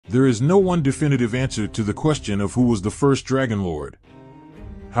There is no one definitive answer to the question of who was the first Dragonlord.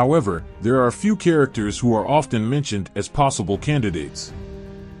 However, there are a few characters who are often mentioned as possible candidates.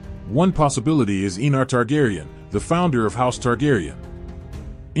 One possibility is Aegon Targaryen, the founder of House Targaryen.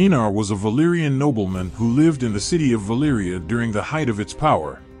 Aegon was a Valyrian nobleman who lived in the city of Valyria during the height of its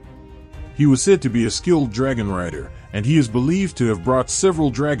power. He was said to be a skilled dragon rider, and he is believed to have brought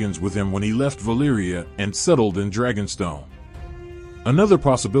several dragons with him when he left Valyria and settled in Dragonstone. Another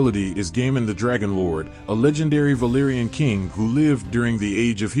possibility is Daemon the Dragonlord, a legendary Valyrian king who lived during the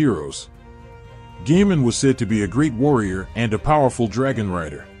Age of Heroes. Daemon was said to be a great warrior and a powerful dragon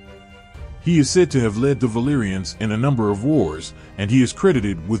rider. He is said to have led the Valyrians in a number of wars, and he is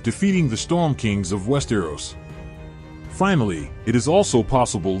credited with defeating the Storm Kings of Westeros. Finally, it is also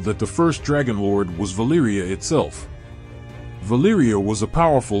possible that the first Dragonlord was Valyria itself. Valyria was a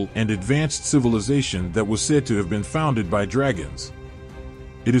powerful and advanced civilization that was said to have been founded by dragons.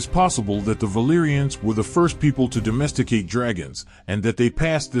 It is possible that the Valyrians were the first people to domesticate dragons, and that they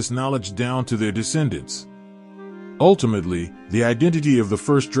passed this knowledge down to their descendants. Ultimately, the identity of the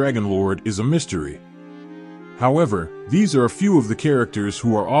first Dragonlord is a mystery. However, these are a few of the characters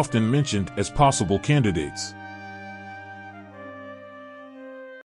who are often mentioned as possible candidates.